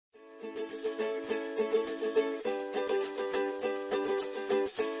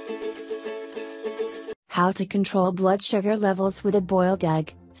How to control blood sugar levels with a boiled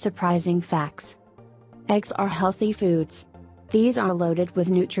egg, surprising facts. Eggs are healthy foods. These are loaded with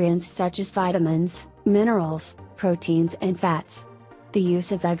nutrients such as vitamins, minerals, proteins and fats. The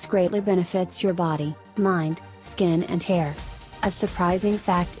use of eggs greatly benefits your body, mind, skin and hair. A surprising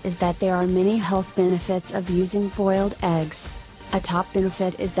fact is that there are many health benefits of using boiled eggs. A top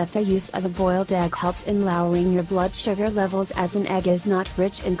benefit is that the use of a boiled egg helps in lowering your blood sugar levels, as an egg is not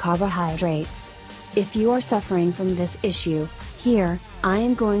rich in carbohydrates. If you are suffering from this issue, here, I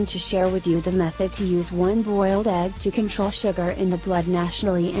am going to share with you the method to use one boiled egg to control sugar in the blood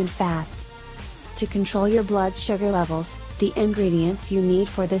naturally and fast. To control your blood sugar levels, the ingredients you need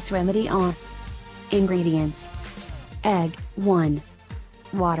for this remedy are: Ingredients: Egg, 1.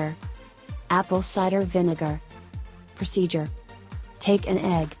 Water. Apple cider vinegar. Procedure: Take an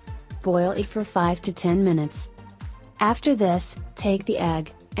egg. Boil it for 5 to 10 minutes. After this, take the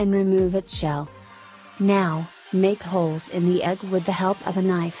egg, and remove its shell. Now, make holes in the egg with the help of a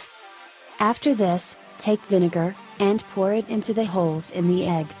knife. After this, take vinegar, and pour it into the holes in the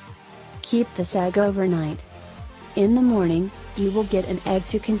egg. Keep this egg overnight. In the morning, you will get an egg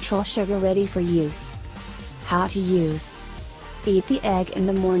to control sugar ready for use. How to use: Eat the egg in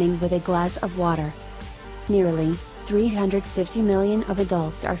the morning with a glass of water. Nearly 350 million of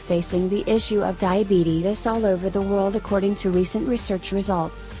adults are facing the issue of diabetes all over the world, according to recent research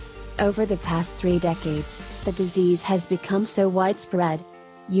results. Over the past 3 decades, the disease has become so widespread.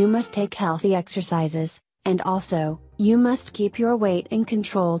 You must take healthy exercises, and also, you must keep your weight in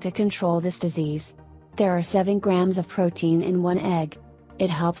control to control this disease. There are 7 grams of protein in one egg.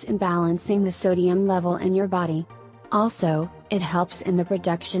 It helps in balancing the sodium level in your body. Also, it helps in the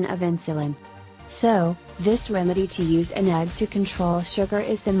production of insulin. So, this remedy to use an egg to control sugar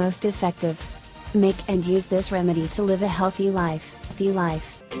is the most effective. Make and use this remedy to live a healthy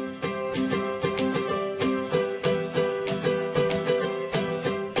life.